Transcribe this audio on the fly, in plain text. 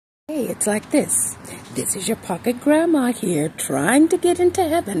Hey, it's like this. This is your pocket grandma here trying to get into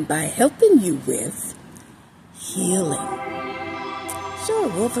heaven by helping you with healing. Sure,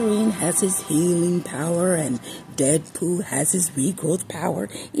 Wolverine has his healing power and Deadpool has his regrowth power,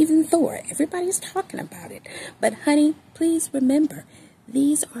 even Thor. Everybody's talking about it. But honey, please remember,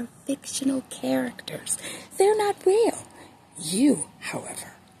 these are fictional characters. They're not real. You,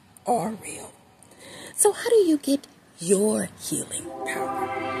 however, are real. So how do you get your healing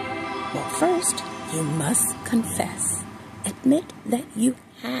power? Well, first, you must confess. Admit that you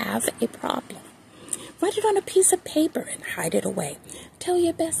have a problem. Write it on a piece of paper and hide it away. Tell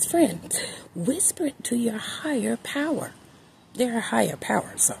your best friend. Whisper it to your higher power. They're a higher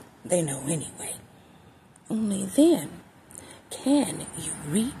power, so they know anyway. Only then can you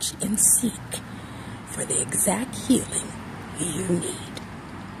reach and seek for the exact healing you need.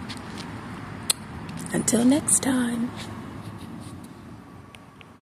 Until next time.